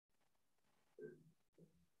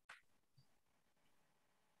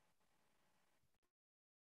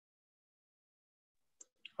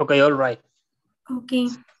Okay, all right. Okay.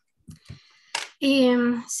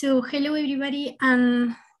 So hello everybody,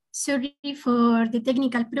 and sorry for the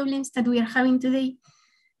technical problems that we are having today.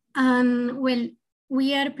 And well,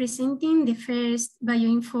 we are presenting the first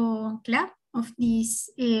Bioinfo Club of this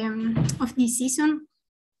season.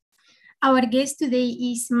 Our guest today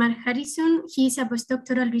is Mark Harrison. He is a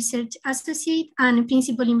postdoctoral research associate and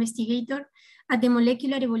principal investigator at the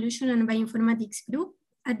Molecular Evolution and Bioinformatics Group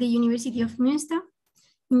at the University of Münster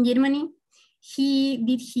in Germany. He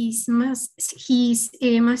did his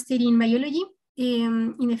master in biology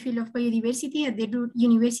in the field of biodiversity at the Ruhr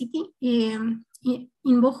University in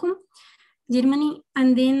Bochum, Germany,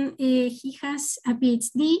 and then he has a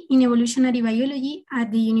PhD in evolutionary biology at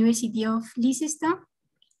the University of Leicester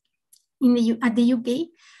at the UK,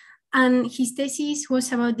 and his thesis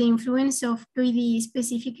was about the influence of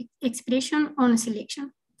ploidy-specific expression on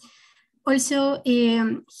selection. Also,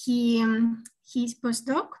 he's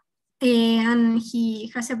postdoc, and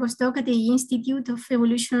he has a postdoc at the Institute of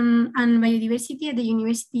Evolution and Biodiversity at the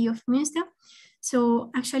University of Münster.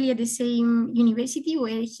 So actually at the same university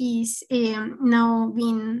where he's now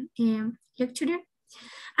been lecturer.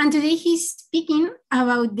 And today he's speaking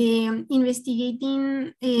about the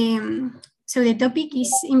investigating, so the topic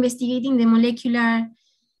is investigating the molecular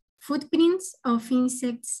footprints of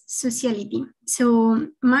insects' sociality. So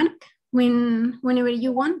Mark, whenever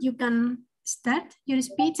you want, you can start your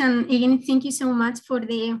speech. And again, thank you so much for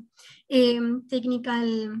the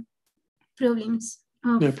technical problems.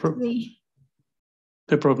 No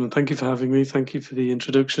problem. Thank you for having me. Thank you for the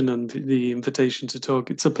introduction and the invitation to talk.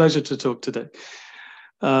 It's a pleasure to talk today.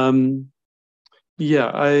 I'll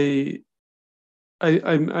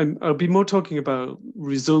be more talking about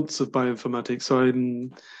results of bioinformatics. So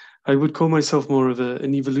I would call myself more of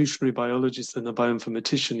an evolutionary biologist than a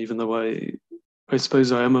bioinformatician, even though I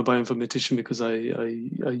suppose I am a bioinformatician because I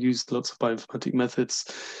use lots of bioinformatic methods.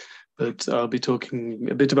 But I'll be talking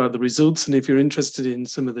a bit about the results, and if you're interested in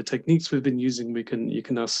some of the techniques we've been using, you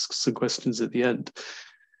can ask some questions at the end.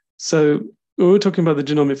 So when we're talking about the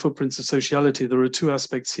genomic footprints of sociality, there are two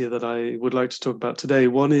aspects here that I would like to talk about today.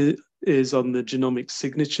 One is on the genomic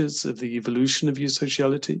signatures of the evolution of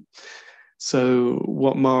eusociality. So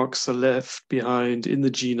what marks are left behind in the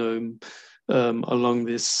genome along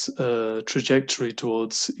this trajectory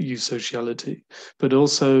towards eusociality, but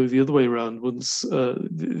also the other way around. Once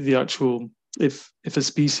the actual, if a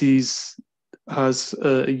species has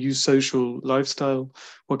a eusocial lifestyle,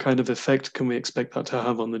 what kind of effect can we expect that to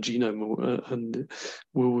have on the genome? And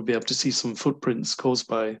will we be able to see some footprints caused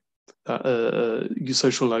by that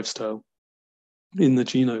eusocial lifestyle in the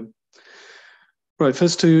genome? Right,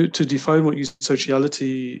 first to define what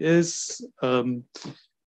eusociality is,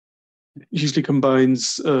 usually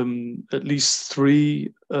combines at least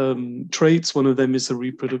three traits. One of them is a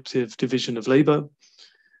reproductive division of labor.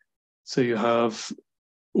 So you have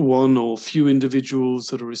one or few individuals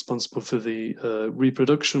that are responsible for the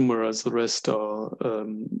reproduction, whereas the rest are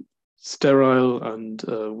sterile and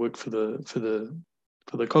work for the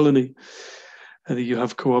colony. And then you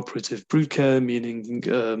have cooperative brood care, meaning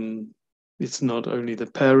it's not only the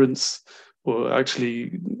parents, or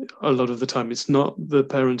actually a lot of the time it's not the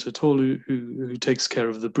parent at all who takes care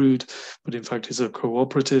of the brood, but in fact is a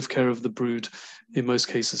cooperative care of the brood, in most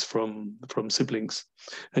cases from siblings.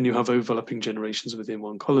 And you have overlapping generations within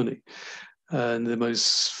one colony. And the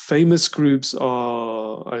most famous groups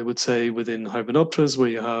are, I would say, within Hymenopteras, where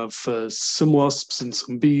you have some wasps and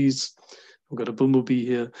some bees. I've got a bumblebee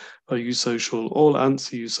here, are eusocial. All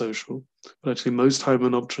ants are eusocial, but actually most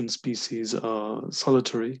Hymenopteran species are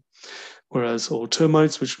solitary, whereas all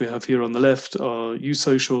termites, which we have here on the left, are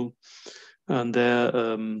eusocial, and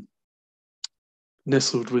they're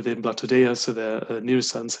nestled within Blattodea, so their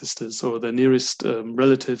nearest ancestors, or their nearest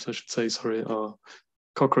relatives, I should say, sorry, are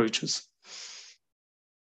cockroaches.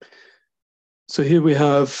 So here we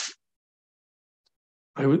have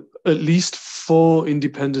at least 4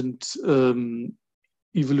 independent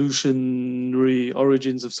evolutionary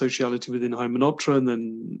origins of sociality within Hymenoptera, and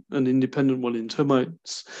then an independent one in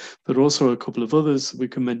termites, but also a couple of others we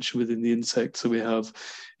can mention within the insects. So we have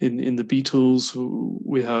in the beetles,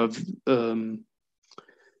 we have the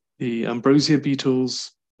ambrosia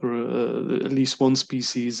beetles, or at least one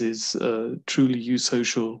species is truly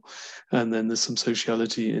eusocial, and then there's some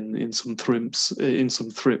sociality in some thrips,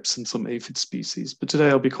 and some aphid species. But today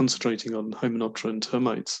I'll be concentrating on Hymenoptera and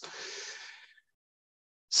termites.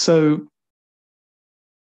 So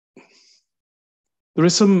there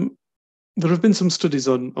have been some studies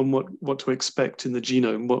on what to expect in the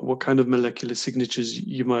genome, what kind of molecular signatures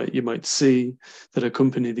you might see that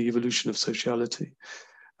accompany the evolution of sociality.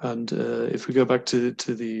 And if we go back to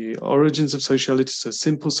the origins of sociality, so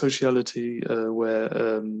simple sociality,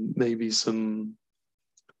 where maybe some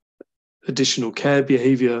additional care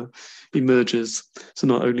behavior emerges. So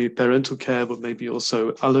not only parental care, but maybe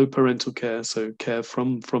also alloparental care, so care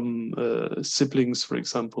from siblings, for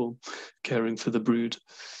example, caring for the brood.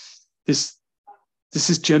 This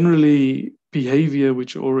is generally behavior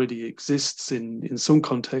which already exists in some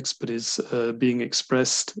context, but is being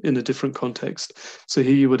expressed in a different context. So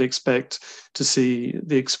here you would expect to see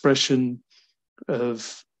the expression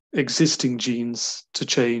of existing genes to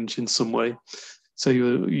change in some way. So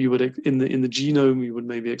you would in the genome, you would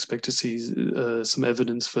maybe expect to see some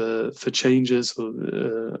evidence for changes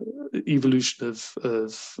or evolution of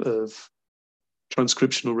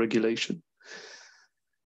transcriptional regulation.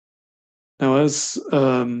 Now, as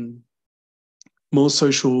more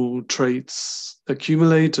social traits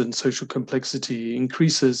accumulate and social complexity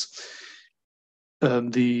increases,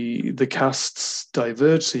 the castes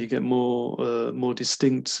diverge, so you get more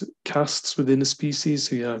distinct castes within a species.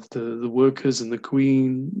 So you have the workers and the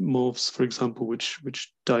queen morphs, for example, which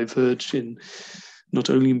diverge in not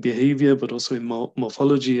only in behavior but also in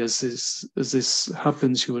morphology. As this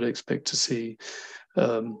happens, you would expect to see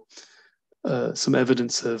some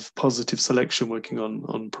evidence of positive selection working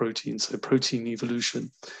on proteins, so protein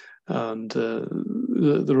evolution. And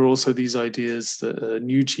there are also these ideas that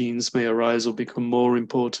new genes may arise or become more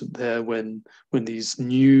important there when these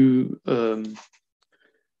new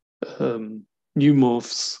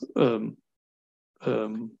morphs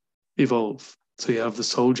evolve. So you have the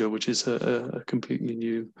soldier, which is a completely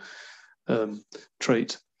new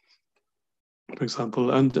trait, for example.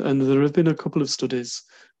 And there have been a couple of studies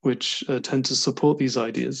which tend to support these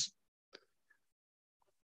ideas.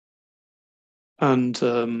 And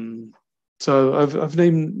so I've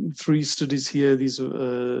named 3 studies here. These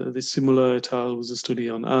are this Simula et al. Was a study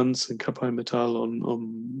on ants, and Kapheim et al.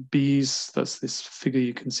 on bees. That's this figure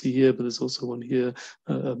you can see here, but there's also one here,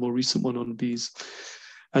 a more recent one on bees.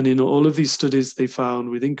 And in all of these studies, they found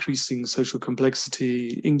with increasing social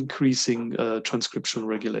complexity, increasing transcriptional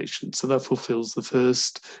regulation. So that fulfills the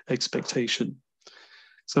first expectation.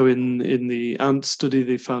 So in the ant study,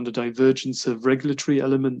 they found a divergence of regulatory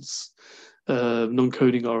elements,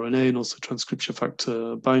 non-coding RNA, and also transcription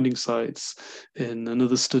factor binding sites. In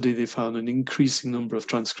another study, they found an increasing number of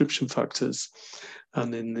transcription factors.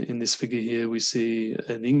 And in this figure here, we see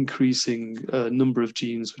an increasing number of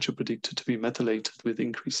genes which are predicted to be methylated with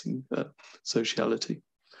increasing sociality.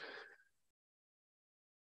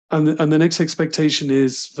 And the next expectation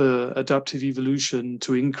is for adaptive evolution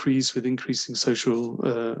to increase with increasing social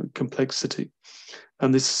complexity.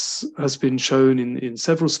 And this has been shown in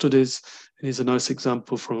several studies. Here's a nice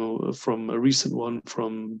example from a recent one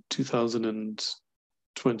from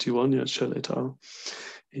 2021, Shell et al.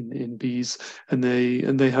 In bees, and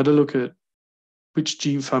they had a look at which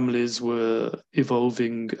gene families were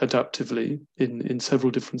evolving adaptively in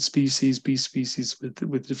several different species, bee species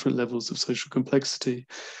with different levels of social complexity.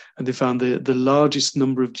 And they found the largest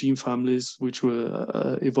number of gene families which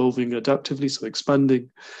were evolving adaptively, so expanding,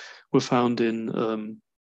 were found in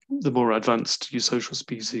the more advanced eusocial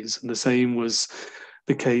species. And the same was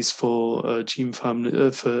the case for gene family,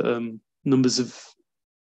 for numbers of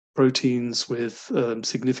proteins with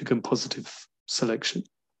significant positive selection.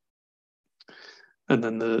 And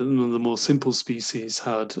then the more simple species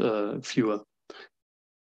had fewer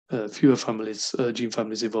families, gene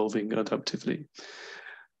families evolving adaptively.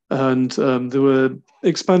 And there were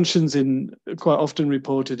expansions quite often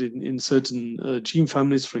reported in certain gene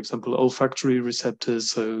families, for example, olfactory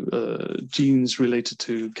receptors, so genes related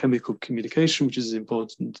to chemical communication, which is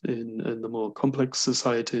important in the more complex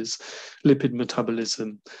societies, lipid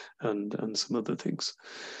metabolism, and some other things.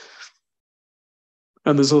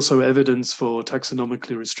 And there's also evidence for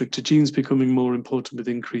taxonomically restricted genes becoming more important with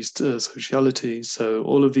increased sociality. So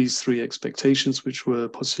all of these 3 expectations, which were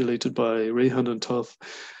postulated by Rehan and Toth,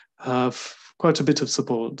 have quite a bit of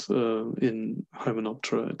support in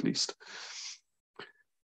Hymenoptera, at least.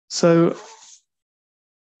 So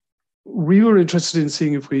we were interested in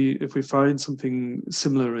seeing if we find something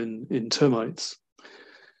similar in termites.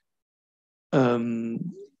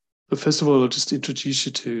 But first of all, I'll just introduce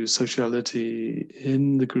you to sociality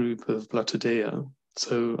in the group of Blattodea.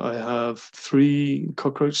 So I have 3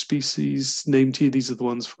 cockroach species named here. These are the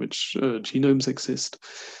ones for which genomes exist.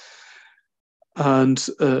 And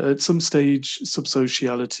at some stage,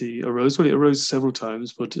 subsociality arose. Well, it arose several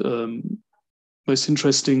times, but most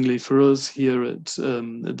interestingly for us here at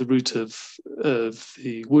the root of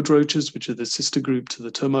the wood roaches, which are the sister group to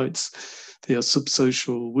the termites, they are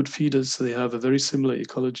subsocial wood feeders, so they have a very similar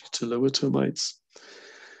ecology to lower termites.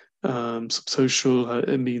 Subsocial,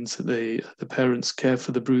 it means that the parents care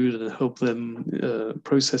for the brood and help them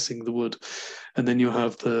processing the wood. And then you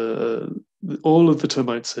have all of the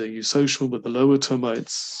termites are eusocial, but the lower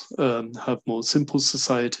termites have more simple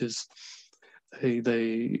societies.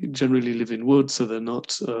 They generally live in wood, so they're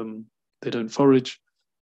not they don't forage,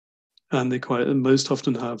 and they most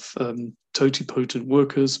often have totipotent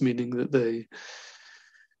workers, meaning that they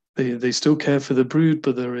still care for the brood,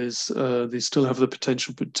 but they still have the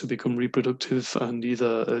potential to become reproductive and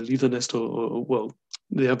either leave the nest or well,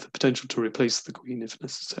 they have the potential to replace the queen if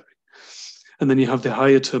necessary. And then you have the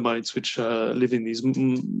higher termites, which live in these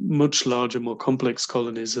much larger, more complex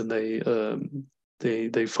colonies, and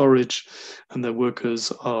they forage, and their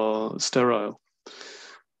workers are sterile.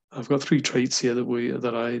 I've got 3 traits here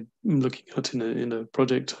that I'm looking at in a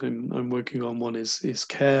project I'm working on. One is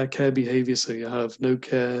care behavior. So you have no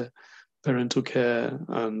care, parental care,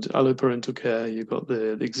 and alloparental care. You've got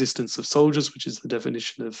the existence of soldiers, which is the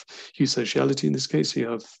definition of eusociality in this case. So you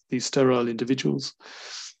have these sterile individuals.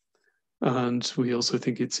 And we also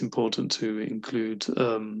think it's important to include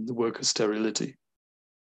worker sterility.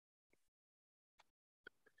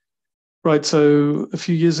 Right, so a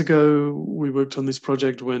few years ago, we worked on this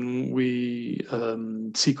project when we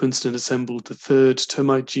sequenced and assembled the 3rd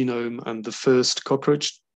termite genome and the 1st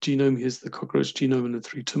cockroach genome. Here's the cockroach genome and the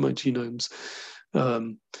 3 termite genomes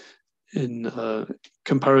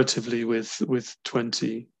comparatively with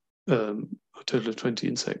 20, a total of 20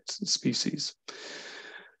 insect species.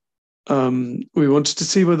 We wanted to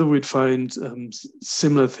see whether we'd find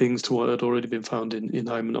similar things to what had already been found in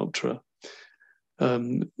Hymenoptera.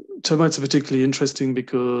 Termites are particularly interesting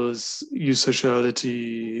because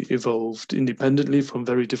eusociality evolved independently from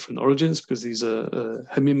very different origins, because these are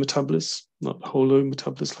hemimetabolists, not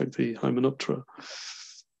holometabolists like the Hymenoptera.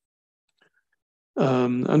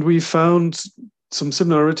 And we found some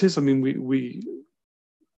similarities. I mean, we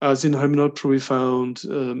as in Hymenoptera, we found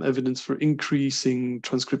evidence for increasing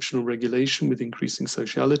transcriptional regulation with increasing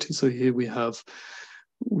sociality. So here we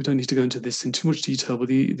don't need to go into this in too much detail, but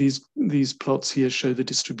these plots here show the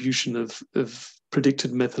distribution of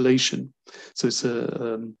predicted methylation. So it's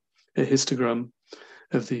a histogram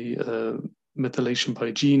of the methylation by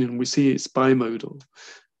gene, and we see it's bimodal.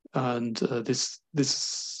 And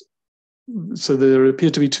so there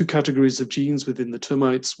appear to be 2 categories of genes within the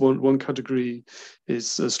termites. One category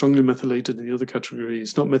is strongly methylated, and the other category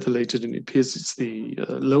is not methylated, and it appears it's the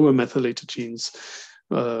lower methylated genes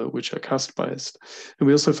which are caste biased. And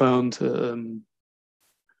we also found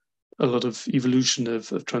a lot of evolution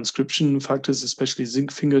of transcription factors, especially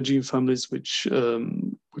zinc finger gene families, which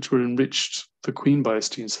were enriched for queen bias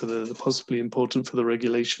genes. So they're possibly important for the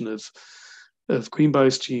regulation of queen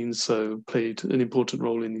bias genes, so played an important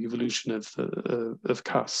role in the evolution of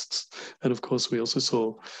castes. And of course, we also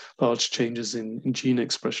saw large changes in gene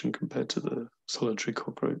expression compared to the solitary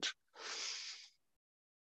cockroach.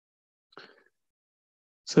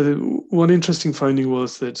 So one interesting finding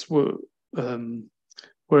was that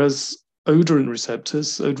whereas odorant receptor,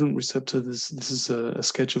 this is a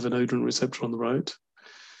sketch of an odorant receptor on the right,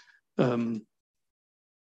 down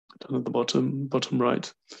at the bottom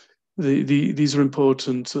right. These are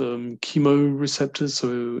important chemoreceptors,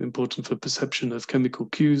 so important for perception of chemical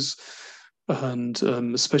cues, and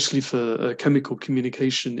especially for chemical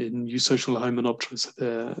communication in eusocial Hymenoptera. So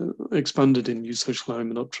they're expanded in eusocial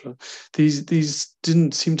Hymenoptera. These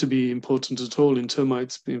didn't seem to be important at all in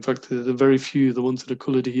termites. In fact, the very few, the ones that are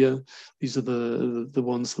coloured here, these are the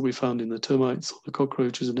ones that we found in the termites or the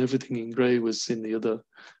cockroaches, and everything in grey was in the other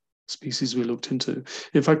species we looked into.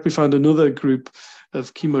 In fact, we found another group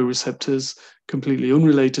of chemoreceptors completely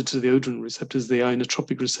unrelated to the odorant receptors, the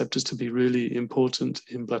inotropic receptors, to be really important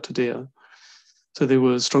in Blattodea. So they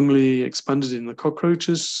were strongly expanded in the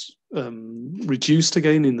cockroaches, reduced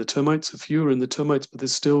again in the termites, so fewer in the termites, but they're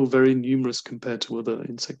still very numerous compared to other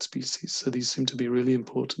insect species. So these seem to be really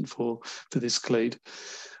important for this clade,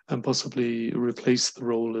 and possibly replace the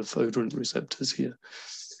role of odorant receptors here.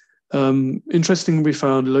 Interestingly, we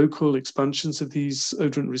found local expansions of these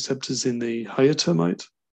odorant receptors in the higher termite,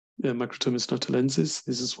 Macrotermis natalensis.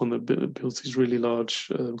 This is one that builds these really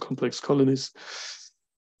large complex colonies.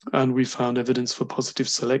 And we found evidence for positive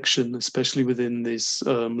selection, especially within this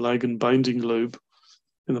ligand binding lobe,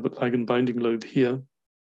 in the ligand binding lobe here,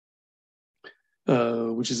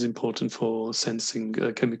 which is important for sensing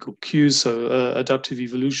chemical cues. So adaptive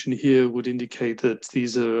evolution here would indicate that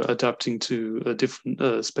these are adapting to different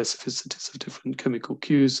specificities of different chemical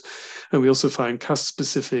cues. And we also find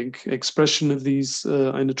caste-specific expression of these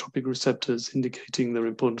inotropic receptors, indicating they're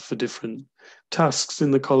important for different tasks in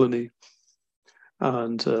the colony.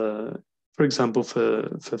 And For example,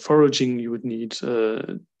 for foraging, you would need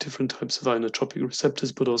different types of inotropic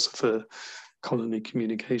receptors, but also for colony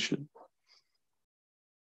communication.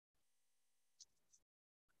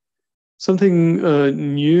 Something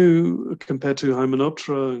new compared to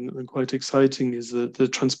Hymenoptera and quite exciting is that the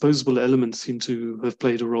transposable elements seem to have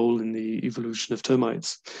played a role in the evolution of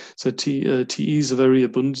termites. So TEs are very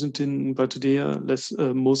abundant in Bacteria,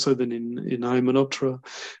 more so than in Hymenoptera.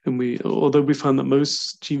 And although we found that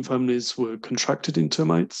most gene families were contracted in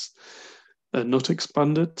termites, not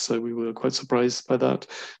expanded, so we were quite surprised by that.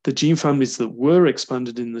 The gene families that were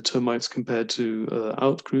expanded in the termites compared to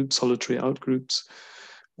outgroups, solitary outgroups,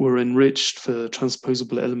 were enriched for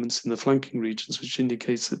transposable elements in the flanking regions, which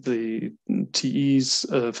indicates that the TEs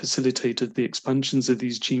facilitated the expansions of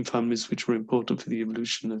these gene families, which were important for the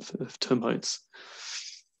evolution of termites.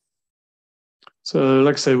 So,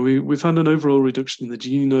 like I say, we found an overall reduction in the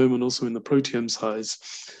genome and also in the proteome size.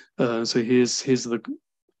 So here's the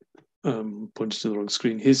pointed to the wrong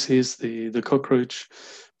screen. Here's the cockroach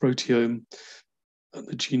proteome and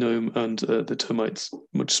the genome, and the termites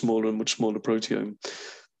much smaller proteome.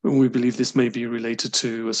 And we believe this may be related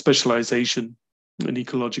to a specialization, an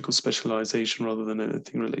ecological specialization, rather than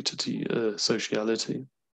anything related to sociality.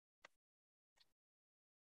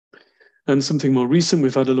 And something more recent,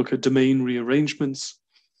 we've had a look at domain rearrangements,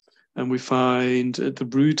 and we find at the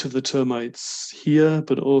root of the termites here,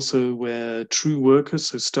 but also where true workers,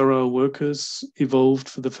 so sterile workers, evolved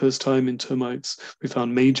for the first time in termites, we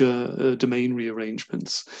found major domain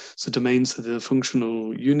rearrangements. So domains are the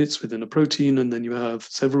functional units within a protein, and then you have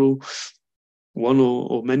one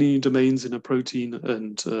or many domains in a protein,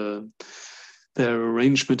 and their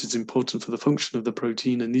arrangement is important for the function of the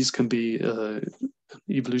protein, and these can be,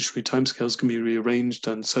 evolutionary timescales can be rearranged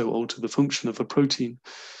and so alter the function of a protein.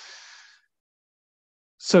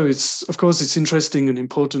 So of course, it's interesting and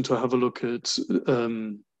important to have a look at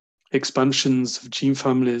expansions of gene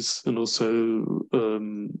families and also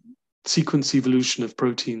sequence evolution of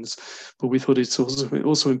proteins. But we thought it's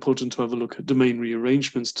also important to have a look at domain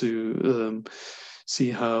rearrangements to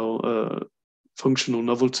see how functional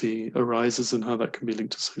novelty arises and how that can be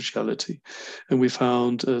linked to sociality. And we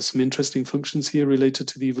found some interesting functions here related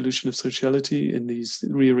to the evolution of sociality in these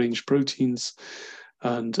rearranged proteins.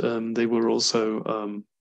 And they were also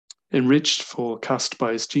enriched for caste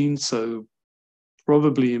bias genes, so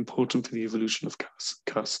probably important for the evolution of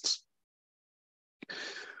castes.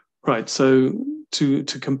 Right, so to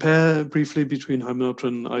compare briefly between Hymenoptera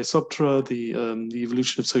and Isoptera, the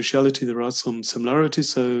evolution of sociality, there are some similarities.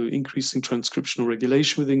 So increasing transcriptional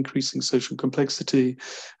regulation with increasing social complexity,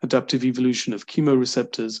 adaptive evolution of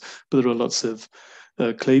chemoreceptors, but there are lots of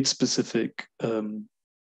clade-specific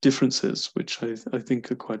differences, which I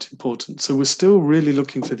think are quite important. So we're still really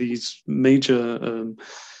looking for these major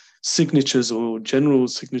signatures or general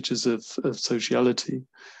signatures of sociality.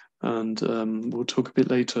 And we'll talk a bit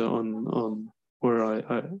later on where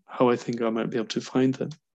how I think I might be able to find them.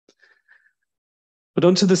 But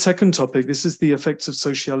on to the second topic, this is the effects of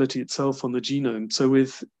sociality itself on the genome. So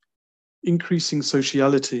with increasing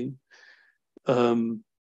sociality,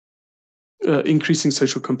 increasing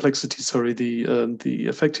social complexity, the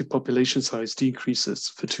effective population size decreases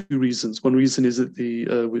for two reasons. One reason is that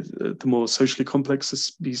with the more socially complex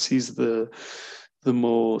species, the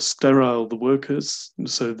more sterile the workers,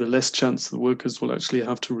 so the less chance the workers will actually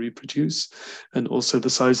have to reproduce, and also the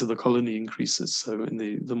size of the colony increases. So in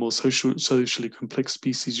the more socially complex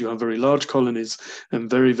species, you have very large colonies and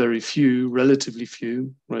very, very few, relatively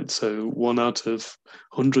few, right? So 1 out of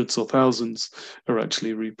hundreds or thousands are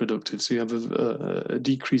actually reproductive. So you have a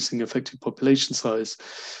decreasing effective population size,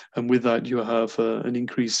 and with that you have an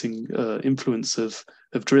increasing influence of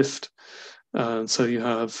drift. And so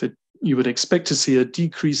you would expect to see a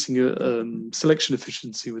decreasing selection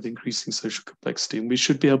efficiency with increasing social complexity. And we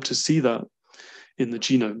should be able to see that in the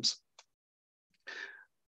genomes.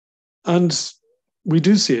 And we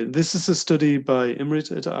do see it. This is a study by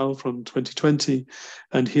Imrit et al. From 2020.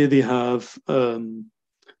 And here they have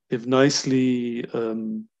they've nicely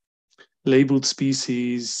labeled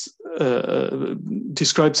species,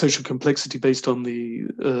 describe social complexity based on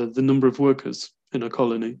the number of workers in a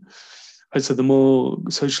colony. So the more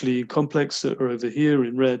socially complex are over here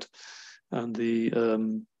in red, and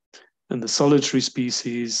the solitary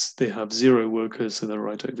species, they have 0 workers, so they're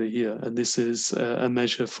right over here. And this is a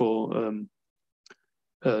measure for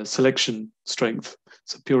selection strength,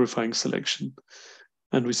 so purifying selection,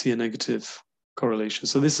 and we see a negative correlation.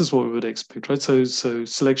 So this is what we would expect, right? So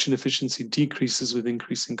selection efficiency decreases with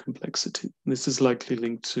increasing complexity. This is likely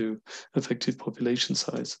linked to effective population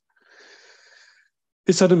size.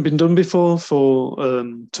 This hadn't been done before for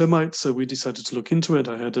termites, so we decided to look into it.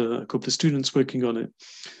 I had a couple of students working on it.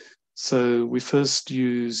 So we first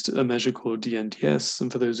used a measure called DNDS,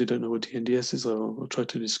 and for those who don't know what DNDS is, I'll try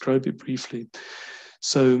to describe it briefly.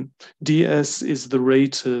 So DS is the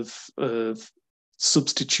rate of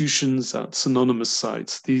substitutions at synonymous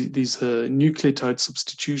sites. These are nucleotide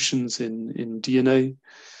substitutions in DNA,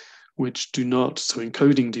 which do not, so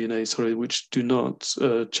encoding DNA, sorry, which do not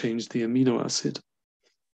change the amino acid.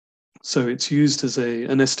 So it's used as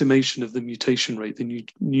an estimation of the mutation rate, the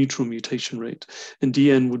neutral mutation rate. And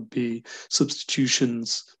DN would be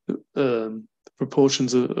substitutions,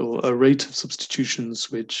 proportions or a rate of substitutions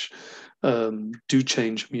which do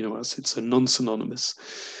change amino acids, so non-synonymous.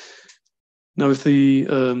 Now, if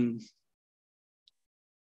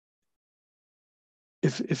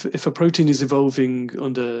a protein is evolving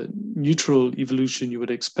under neutral evolution, you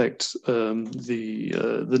would expect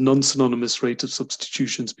the non-synonymous rate of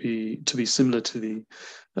substitutions to be similar to the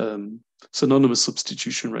synonymous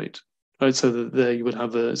substitution rate, right? So that there you would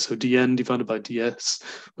have so dn divided by ds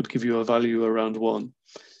would give you a value around 1.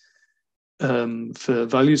 For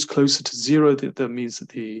values closer to 0, that means that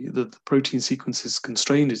the protein sequence is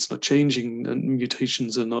constrained, it's not changing, and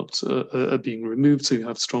mutations are not are being removed, so you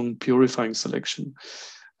have strong purifying selection.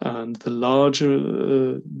 And the larger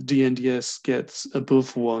DNDS gets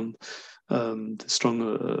above 1, the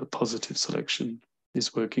stronger positive selection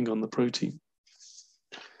is working on the protein.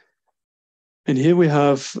 And here we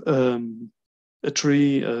have a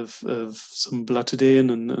tree of some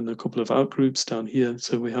Blattidaean and a couple of outgroups down here.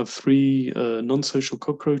 So we have 3 non-social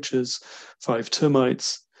cockroaches, 5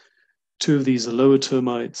 termites. 2 of these are lower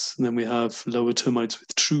termites, and then we have lower termites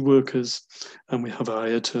with true workers, and we have a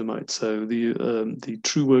higher termite. So the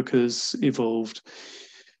true workers evolved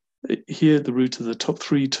here at the root of the top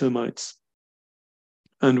 3 termites.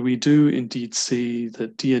 And we do indeed see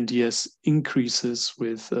that DNDS increases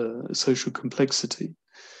with social complexity.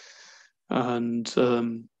 And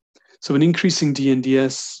so an increasing DNDS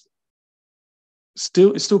is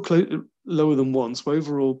still lower than 1. So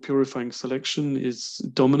overall purifying selection is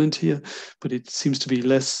dominant here, but it seems to be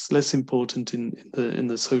less important in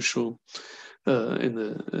the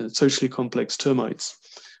socially complex termites,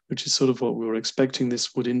 which is sort of what we were expecting.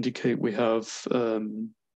 This would indicate we have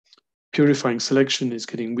purifying selection is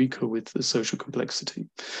getting weaker with the social complexity.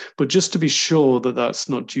 But just to be sure that that's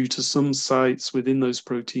not due to some sites within those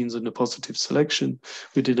proteins and a positive selection,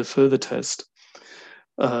 we did a further test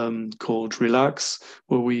called RELAX,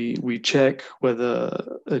 where we check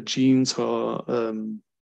whether genes are,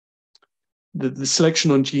 the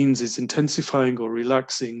selection on genes is intensifying or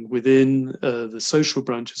relaxing within the social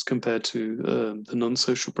branches compared to the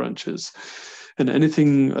non-social branches. And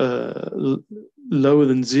anything lower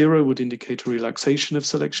than 0 would indicate a relaxation of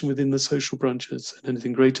selection within the social branches, and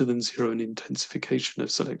anything greater than 0, an intensification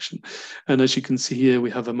of selection. And as you can see here, we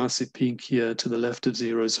have a massive peak here to the left of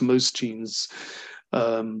 0. So most genes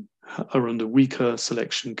are under weaker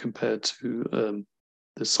selection compared to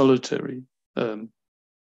the solitary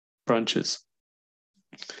branches.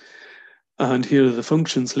 And here are the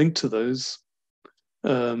functions linked to those,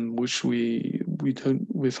 which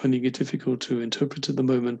we're finding it difficult to interpret at the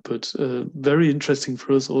moment, but very interesting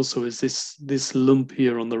for us also is this lump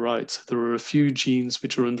here on the right. So there are a few genes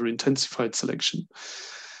which are under intensified selection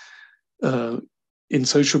in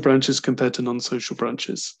social branches compared to non-social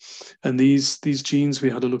branches. And these genes, we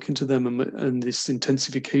had a look into them, and this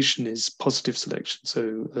intensification is positive selection.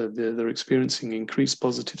 So they're experiencing increased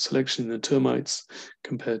positive selection in the termites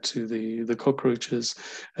compared to the cockroaches.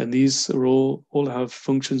 And these are all have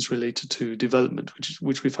functions related to development,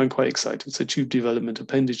 which we find quite exciting. So tube development,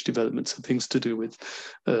 appendage development, so things to do with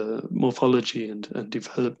morphology and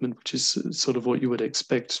development, which is sort of what you would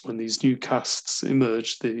expect when these new castes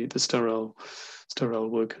emerge, the sterile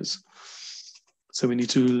workers. So we need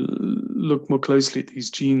to look more closely at these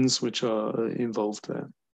genes which are involved there.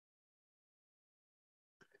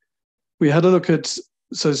 We had a look at,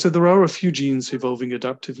 so there are a few genes evolving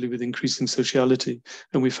adaptively with increasing sociality,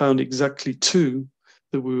 and we found exactly 2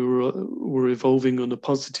 that were evolving on a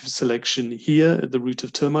positive selection here at the root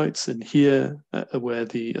of termites, and here where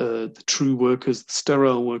the true workers, the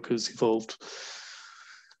sterile workers, evolved.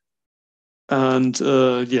 And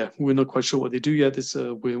yeah, we're not quite sure what they do yet.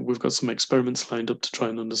 We've got some experiments lined up to try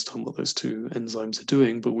and understand what those 2 enzymes are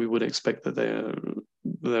doing, but we would expect that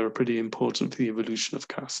they're pretty important for the evolution of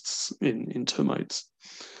castes in termites.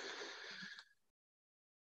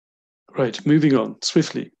 Right, moving on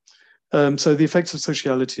swiftly. So the effects of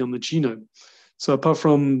sociality on the genome. So apart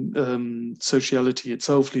from sociality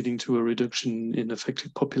itself leading to a reduction in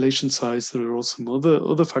effective population size, there are also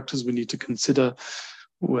other factors we need to consider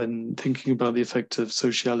when thinking about the effect of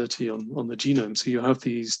sociality on the genome. So you have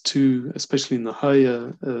these two, especially in the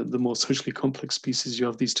higher, the more socially complex species, you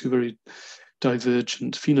have these two very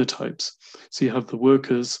divergent phenotypes. So you have the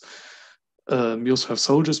workers, you also have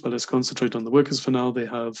soldiers, but let's concentrate on the workers for now. They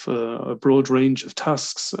have a broad range of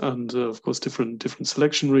tasks and, of course, different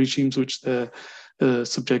selection regimes which they're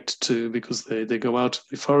subjected to because they go out,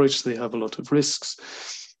 they forage, they have a lot of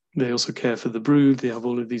risks. They also care for the brood. They have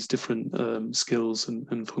all of these different skills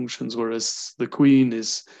and functions, whereas the queen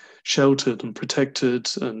is sheltered and protected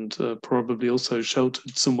and probably also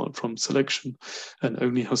sheltered somewhat from selection and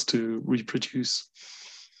only has to reproduce.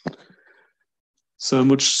 So a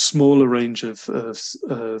much smaller range of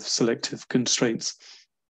selective constraints.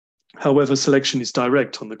 However, selection is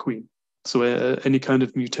direct on the queen. So any kind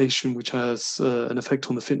of mutation which has an effect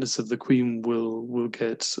on the fitness of the queen will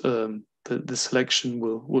get the selection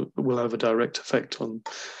will have a direct effect on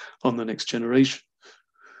the next generation,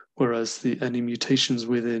 whereas any mutations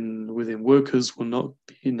within workers will not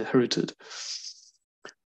be inherited.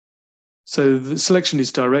 So the selection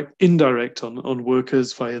is indirect on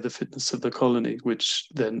workers via the fitness of the colony, which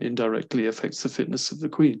then indirectly affects the fitness of the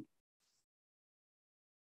queen.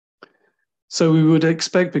 So we would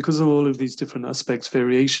expect, because of all of these different aspects,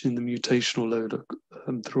 variation in the mutational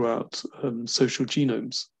load throughout social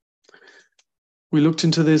genomes. We looked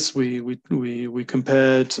into this. We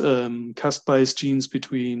compared caste biased genes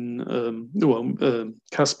between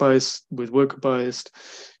caste bias with worker biased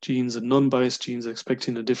genes and non-biased genes,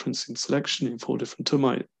 expecting a difference in selection in 4 different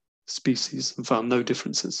termite species, and found no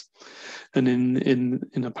differences. And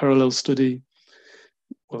in a parallel study,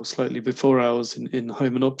 well, slightly before ours in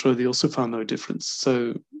Hymenoptera, they also found no difference.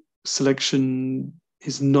 So selection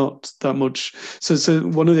is not that much. So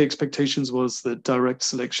one of the expectations was that direct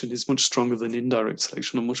selection is much stronger than indirect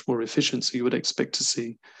selection and much more efficient. So you would expect to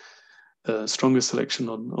see stronger selection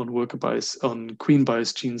on worker bias, on queen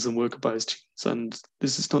biased genes than worker biased genes. And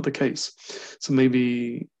this is not the case. So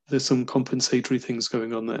maybe there's some compensatory things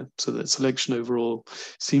going on there, so that selection overall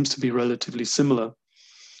seems to be relatively similar.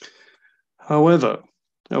 However,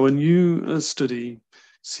 our new study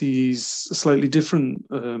sees a slightly different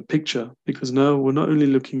picture, because now we're not only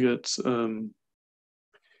looking at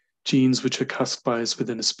genes which are caste biased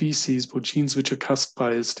within a species, but genes which are caste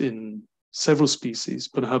biased in several species,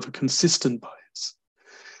 but have a consistent bias.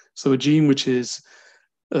 So a gene which is,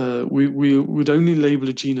 we would only label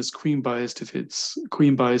a gene as queen biased if it's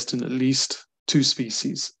queen biased in at least 2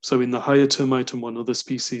 species. So in the higher termite and 1 other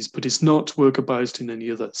species, but it's not worker biased in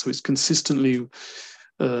any other. So it's consistently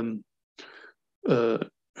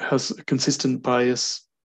has a consistent bias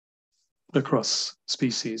across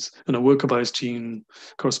species, and a worker biased gene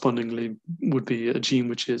correspondingly would be a gene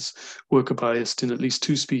which is worker biased in at least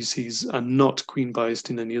 2 species and not queen biased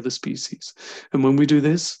in any other species. And when we do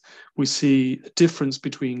this, we see a difference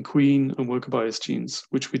between queen and worker biased genes,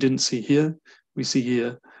 which we didn't see here, we see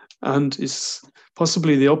here, and is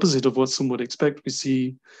possibly the opposite of what some would expect. We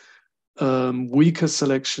see weaker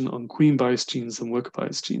selection on queen biased genes than worker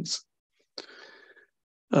biased genes.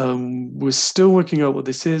 We're still working out what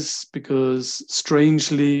this is, because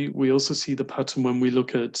strangely, we also see the pattern when we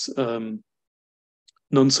look at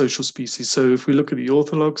non-social species. So if we look at the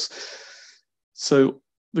orthologs, so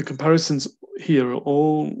the comparisons here are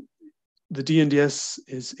all, the DNDS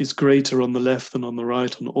is greater on the left than on the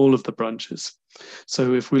right on all of the branches.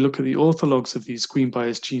 So if we look at the orthologs of these queen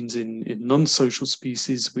biased genes in non-social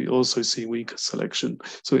species, we also see weaker selection.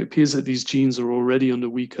 So it appears that these genes are already under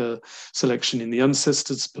weaker selection in the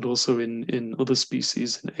ancestors, but also in other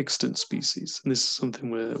species, in extant species. And this is something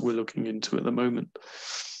we're looking into at the moment.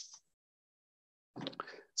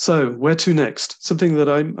 So where to next? Something that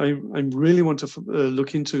I really want to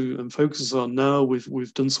look into and focus on now.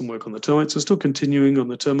 We've done some work on the termites. We're still continuing on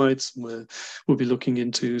the termites. We'll be looking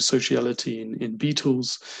into sociality in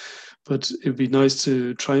beetles, but it would be nice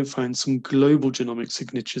to try and find some global genomic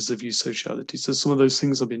signatures of eusociality. So some of those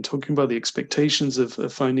things I've been talking about, the expectations of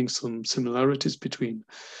finding some similarities between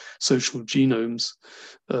social genomes.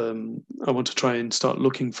 I want to try and start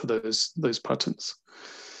looking for those patterns.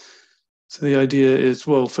 So the idea is,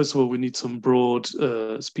 well, first of all, we need some broad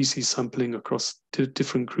species sampling across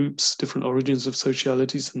different groups, different origins of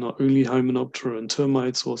socialities, and not only Hymenoptera and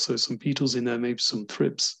termites, also some beetles in there, maybe some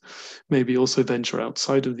thrips, maybe also venture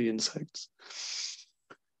outside of the insects.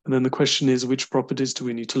 And then the question is, which properties do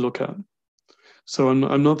we need to look at? So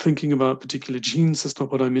I'm not thinking about particular genes. That's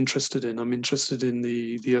not what I'm interested in. I'm interested in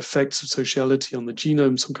the effects of sociality on the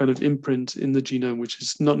genome, some kind of imprint in the genome, which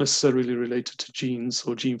is not necessarily related to genes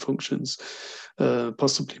or gene functions,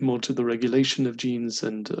 possibly more to the regulation of genes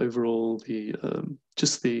and overall the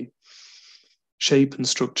just the shape and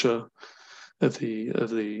structure of the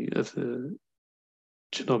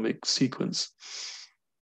genomic sequence.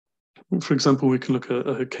 For example, we can look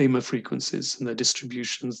at gamma frequencies and their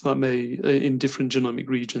distributions that may, in different genomic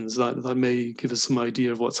regions, that may give us some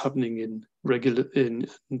idea of what's happening in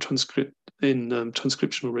transcriptional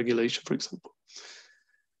regulation, for example.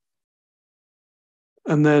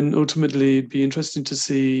 And then ultimately, it'd be interesting to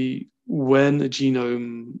see when a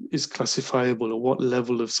genome is classifiable, or what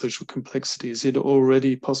level of social complexity. Is it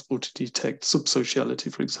already possible to detect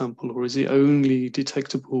subsociality, for example, or is it only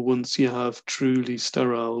detectable once you have truly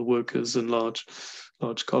sterile workers and large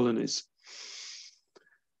colonies?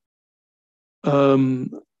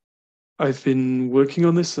 I've been working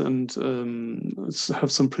on this and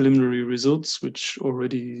have some preliminary results, which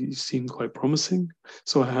already seem quite promising.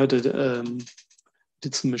 So I had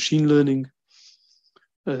did some machine learning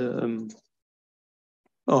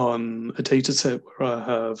on a data set where I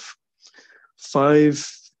have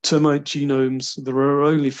 5 termite genomes. There are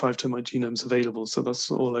only 5 termite genomes available, so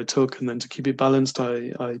that's all I took. And then to keep it balanced,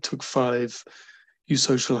 I took 5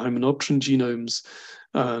 eusocial Hymenopteran genomes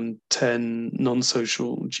and 10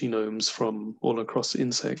 non-social genomes from all across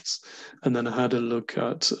insects. And then I had a look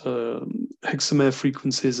at hexamer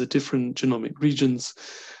frequencies at different genomic regions.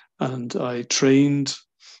 And I trained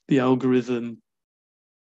the algorithm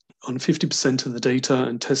on 50% of the data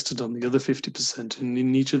and tested on the other 50%. And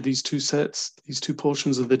in each of these two sets, these two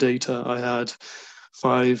portions of the data, I had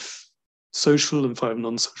 5 social and 5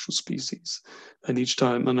 non-social species. And each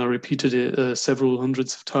time, and I repeated it several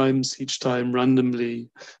hundreds of times, each time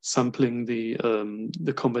randomly sampling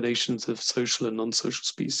the combinations of social and non-social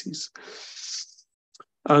species.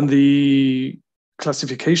 And the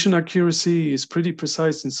classification accuracy is pretty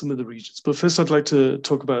precise in some of the regions. But first, I'd like to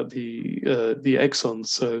talk about the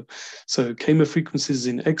exons. So gamma frequencies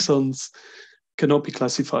in exons cannot be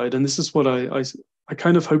classified, and this is what I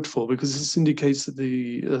kind of hoped for, because this indicates that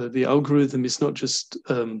the algorithm is not just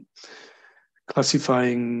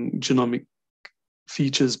classifying genomic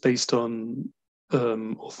features based on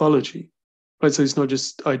orthology, right? So it's not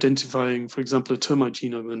just identifying, for example, a termite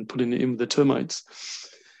genome and putting it in with the termites,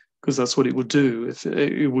 because that's what it would do. If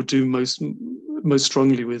it would do most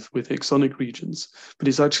strongly with exonic regions, but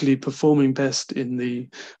it's actually performing best in the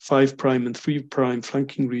 5' and 3'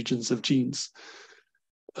 flanking regions of genes,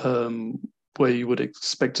 where you would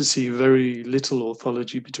expect to see very little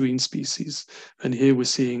orthology between species. And here we're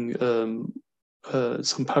seeing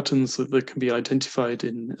some patterns that can be identified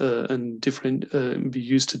in and be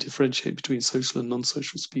used to differentiate between social and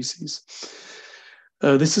non-social species.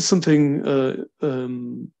 This is something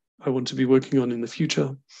I want to be working on in the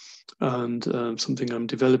future, and something I'm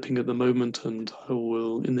developing at the moment, and I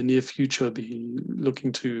will in the near future be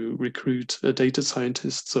looking to recruit a data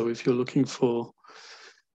scientist. So if you're looking for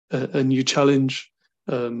a new challenge,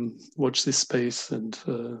 watch this space, and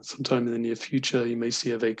sometime in the near future you may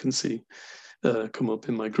see a vacancy come up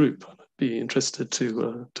in my group. I'd be interested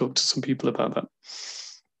to talk to some people about that.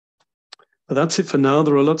 But that's it for now.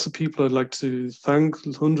 There are lots of people I'd like to thank.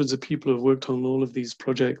 Hundreds of people have worked on all of these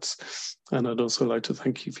projects. And I'd also like to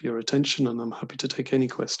thank you for your attention, and I'm happy to take any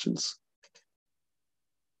questions.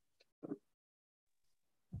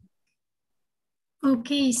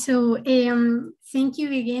 Okay, so thank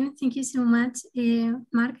you again. Thank you so much,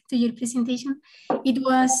 Mark, to your presentation. It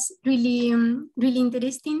was really, really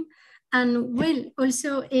interesting. And well,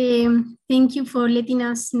 also thank you for letting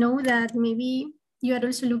us know that maybe you are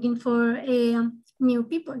also looking for new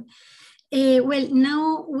people. Well,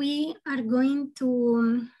 now we are going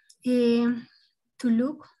to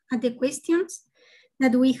look at the questions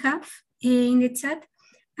that we have in the chat.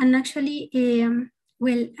 And actually,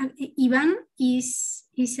 well, Ivan is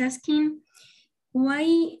asking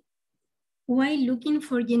why looking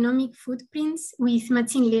for genomic footprints with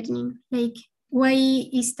machine learning? Like, why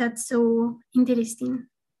is that so interesting?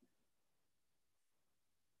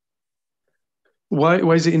 Why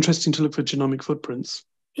is it interesting to look for genomic footprints?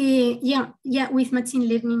 Yeah, with machine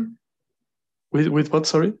learning. With what,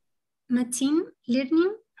 sorry? Machine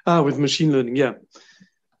learning? With machine learning, yeah.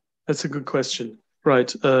 That's a good question.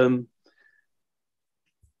 Right. Well,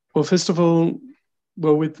 first of all,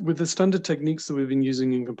 with the standard techniques that we've been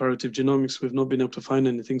using in comparative genomics, we've not been able to find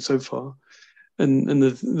anything so far. And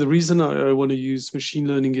the reason I want to use machine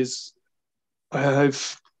learning is I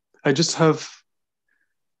just have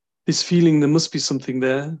is feeling there must be something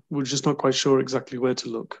there. We're just not quite sure exactly where to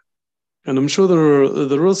look. And I'm sure there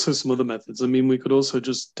are also some other methods. I mean, we could also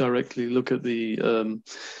just directly look at the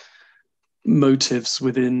motifs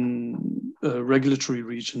within regulatory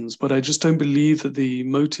regions, but I just don't believe that the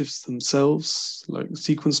motifs themselves, like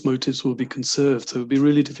sequence motifs, will be conserved. So it would be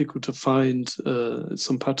really difficult to find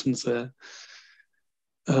some patterns there.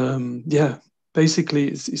 Yeah, basically,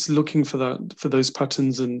 it's looking for those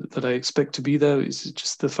patterns and that I expect to be there. It's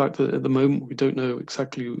just the fact that at the moment we don't know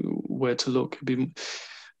exactly where to look.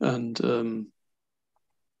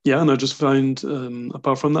 Yeah, and I just find,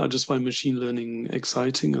 apart from that, I just find machine learning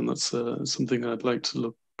exciting, and that's something I'd like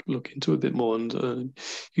to look into a bit more and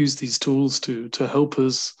use these tools to help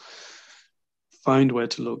us find where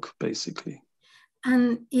to look, basically.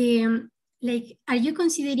 And like, are you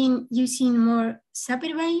considering using more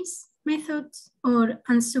supervised methods or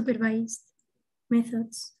unsupervised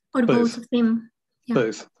methods, or both of them? Yeah.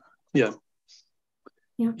 Both. Yeah.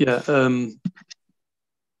 Yeah. Yeah.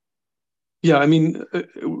 Yeah, I mean,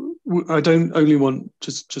 I don't only want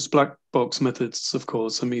just black box methods, of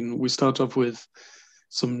course. I mean, we start off with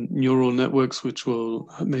some neural networks which will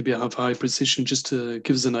maybe have high precision just to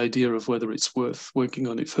give us an idea of whether it's worth working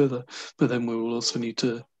on it further. But then we will also need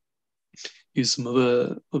to use some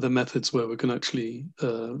other methods where we can actually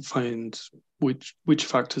find which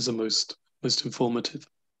factors are most informative.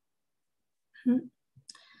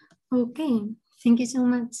 Okay, thank you so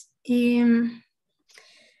much.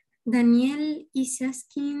 Daniel is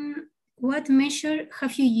asking, what measure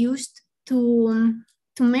have you used to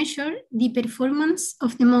measure the performance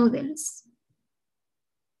of the models?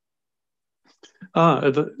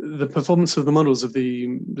 The performance of the models of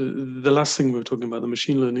the last thing we were talking about, the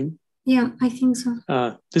machine learning. Yeah, I think so.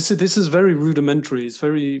 This is very rudimentary. It's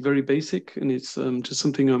very, very basic, and it's just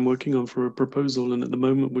something I'm working on for a proposal. And at the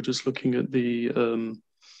moment, we're just looking at the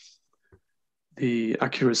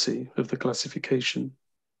accuracy of the classification.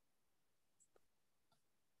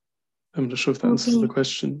 I'm not sure if that answers the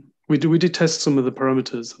question. We did test some of the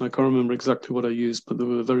parameters, and I can't remember exactly what I used, but they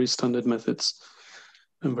were very standard methods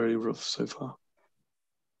and very rough so far.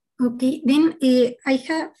 Okay, then I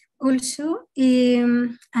have also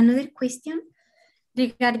another question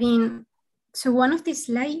regarding, so one of the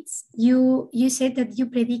slides, you said that you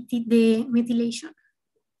predicted the methylation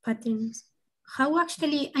patterns. How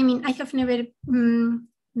actually, I mean, I have never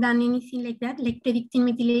done anything like that, like predicting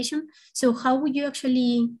methylation. So how would you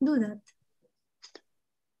actually do that?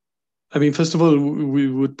 I mean, first of all, we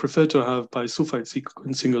would prefer to have bisulfite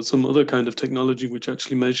sequencing or some other kind of technology which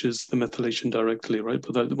actually measures the methylation directly, right?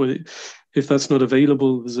 But if that's not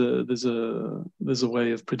available, there's a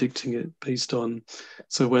way of predicting it based on.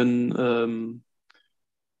 So when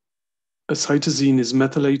a cytosine is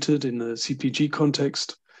methylated in a CpG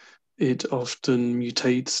context, it often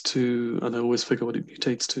mutates to, and I always forget what it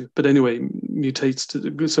mutates to, but anyway, mutates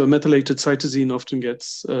to. So a methylated cytosine often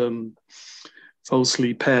gets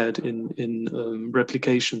falsely paired in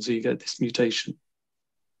replication, so you get this mutation.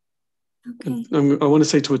 Okay. I want to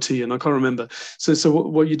say to a T, and I can't remember. So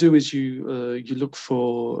what you do is you look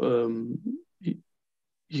for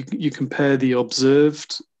you compare the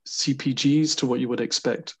observed CpGs to what you would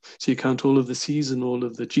expect. So you count all of the Cs and all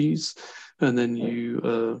of the Gs, and then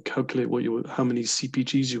you calculate how many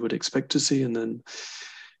CpGs you would expect to see, and then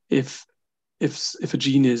if a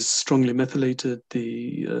gene is strongly methylated,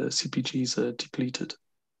 the CpGs are depleted.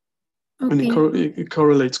 Okay. And it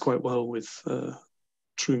correlates quite well with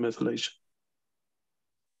true methylation.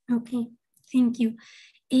 Okay, thank you.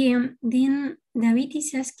 Then David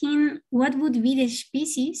is asking, what would be the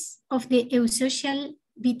species of the eusocial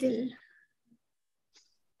beetle?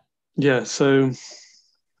 Yeah, so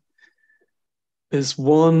there is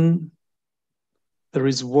one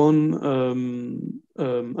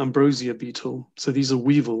ambrosia beetle. So these are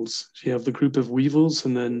weevils. So you have the group of weevils,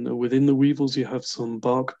 and then within the weevils, you have some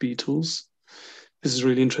bark beetles. This is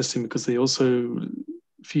really interesting because they also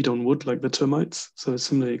feed on wood like the termites, so a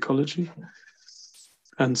similar ecology.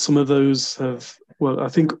 And some of those have, well, I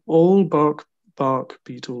think all bark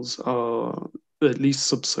beetles are at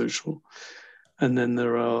least subsocial. And then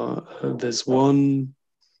there's one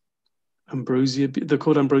ambrosia, they're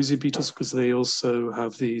called ambrosia beetles because they also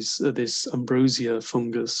have this ambrosia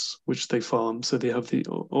fungus which they farm. So they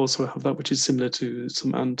also have that, which is similar to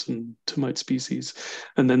some ant and termite species.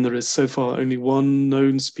 And then there is so far only one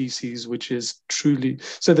known species which is truly,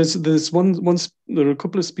 so there are a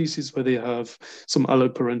couple of species where they have some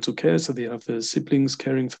alloparental care, so they have the siblings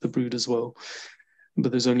caring for the brood as well.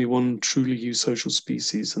 But there's only one truly eusocial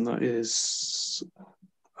species, and that is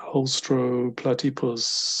Holstroplatypus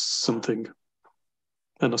something,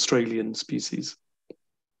 an Australian species.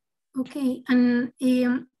 Okay, and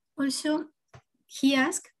also he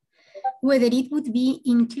asked whether it would be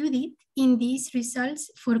included in these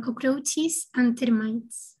results for cockroaches and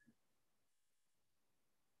termites.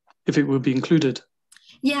 If it would be included?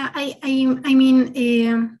 Yeah, I mean,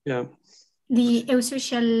 yeah, the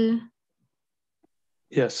eusocial.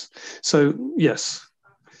 Yes. So yes.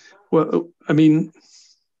 Well, I mean,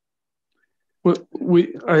 well,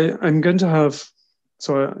 I'm going to have.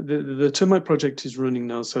 So the termite project is running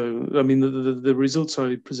now. So I mean, the results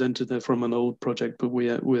I presented there from an old project, but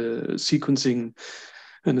we're sequencing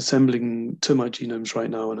and assembling termite genomes right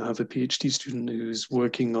now, and I have a PhD student who's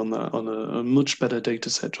working on that on a much better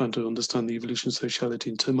data set, trying to understand the evolution of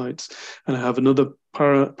sociality in termites. And I have another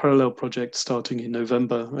parallel project starting in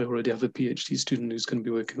November. I already have a PhD student who's going to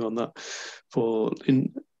be working on that for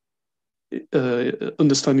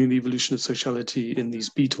understanding the evolution of sociality in these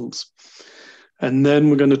beetles. And then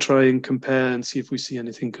we're going to try and compare and see if we see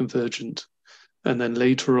anything convergent. And then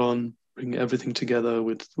later on, bring everything together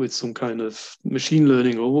with some kind of machine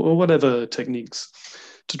learning or whatever techniques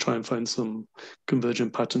to try and find some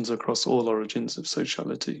convergent patterns across all origins of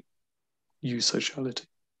sociality, eusociality.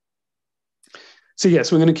 So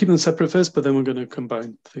yes, we're going to keep them separate first, but then we're going to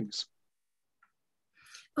combine things.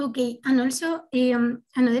 Okay, and also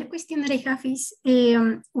another question that I have is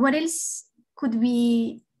what else could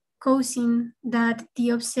be causing that the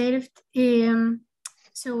observed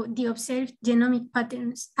so the observed genomic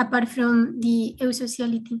patterns apart from the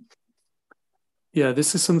eusociality? Yeah,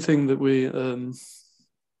 this is something that we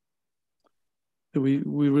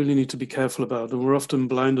really need to be careful about, and we're often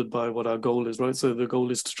blinded by what our goal is, right? So the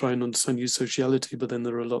goal is to try and understand eusociality, but then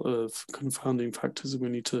there are a lot of confounding factors that we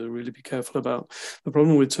need to really be careful about. The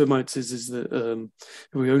problem with termites is that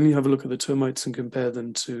if we only have a look at the termites and compare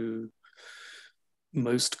them to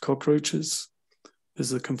most cockroaches,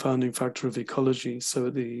 there's a confounding factor of ecology. So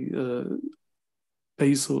the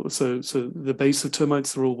basal, so the base of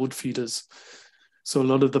termites are all wood feeders. So a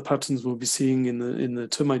lot of the patterns we'll be seeing in the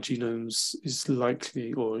termite genomes is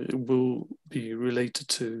likely, or it will be related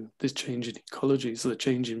to this change in ecology, so the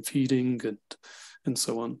change in feeding and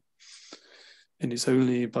so on. And it's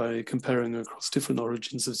only by comparing across different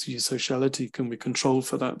origins of eusociality can we control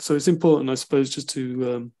for that. So it's important, I suppose, just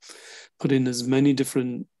to put in as many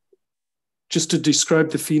different, just to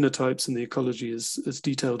describe the phenotypes and the ecology as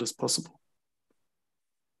detailed as possible.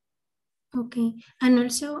 Okay, and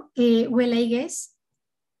also, well, I guess,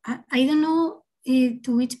 I don't know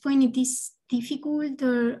to which point it is difficult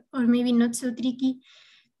or maybe not so tricky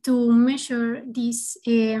to measure these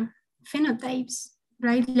phenotypes,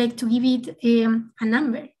 right? Like to give it a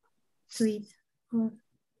number to it.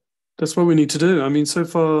 That's what we need to do. I mean, so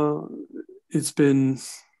far it's been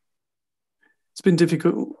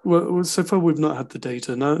difficult. Well, so far we've not had the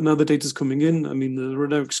data. Now the data's coming in. I mean, there are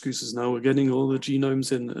no excuses now. We're getting all the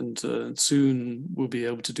genomes in, and soon we'll be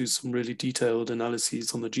able to do some really detailed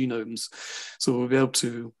analyses on the genomes. So we'll be able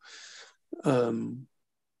to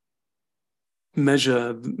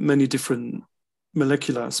measure many different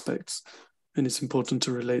molecular aspects, and it's important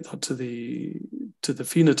to relate that to the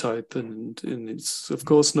phenotype. And it's of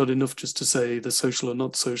course not enough just to say the social or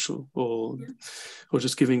not social, or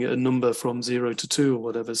just giving it a number from 0 to 2 or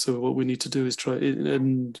whatever. So what we need to do is try,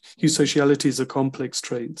 and eusociality is a complex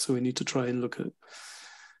trait, so we need to try and look at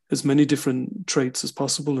as many different traits as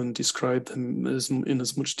possible and describe them in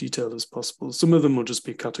as much detail as possible. Some of them will just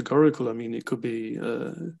be categorical. I mean, it could be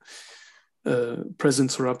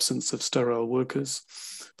presence or absence of sterile workers.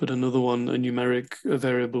 But another one, a numeric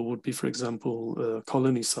variable, would be, for example,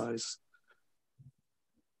 colony size.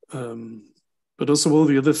 But also all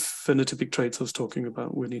the other phenotypic traits I was talking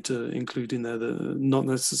about, we need to include in there that are not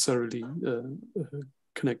necessarily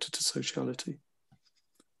connected to sociality.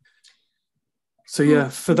 So yeah,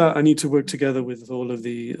 for that, I need to work together with all of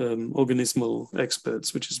the organismal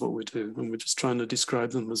experts, which is what we do. And we're just trying to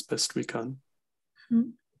describe them as best we can.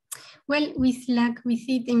 Well, with luck with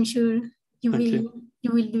it, I'm sure you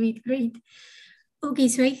will do it great. Okay,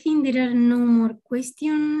 so I think there are no more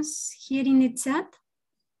questions here in the chat.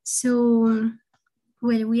 So,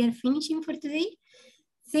 well, we are finishing for today.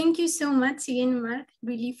 Thank you so much again, Mark,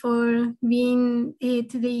 really for being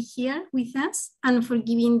today here with us and for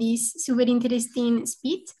giving this super interesting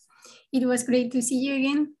speech. It was great to see you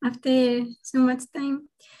again after so much time.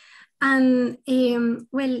 And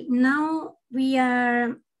well, now we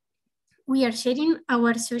are sharing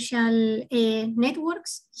our social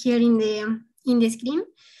networks here in the screen,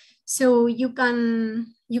 so you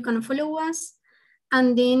can follow us.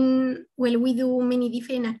 And then, well, we do many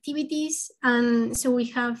different activities, and so we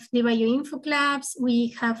have the Bioinfo clubs.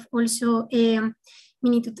 We have also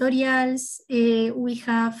mini tutorials. We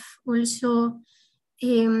have also,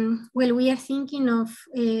 well, we are thinking of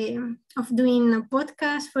doing a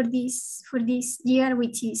podcast for this year,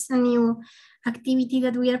 which is a new activity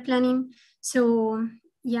that we are planning. So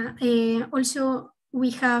yeah, also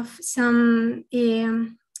we have some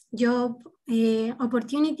job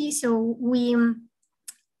opportunities. So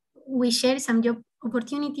we share some job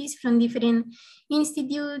opportunities from different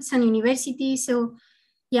institutes and universities. So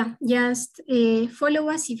yeah, just follow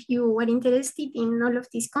us if you are interested in all of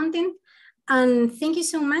this content. And thank you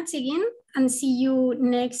so much again, and see you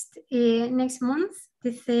next month,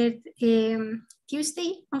 the third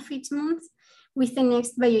Tuesday of each month, with the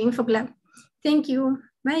next Bioinfo Club. Thank you.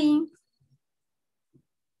 Bye.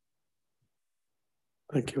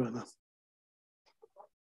 Thank you, Anna.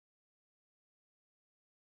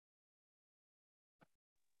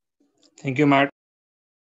 Thank you, Mark.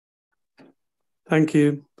 Thank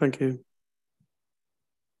you. Thank you.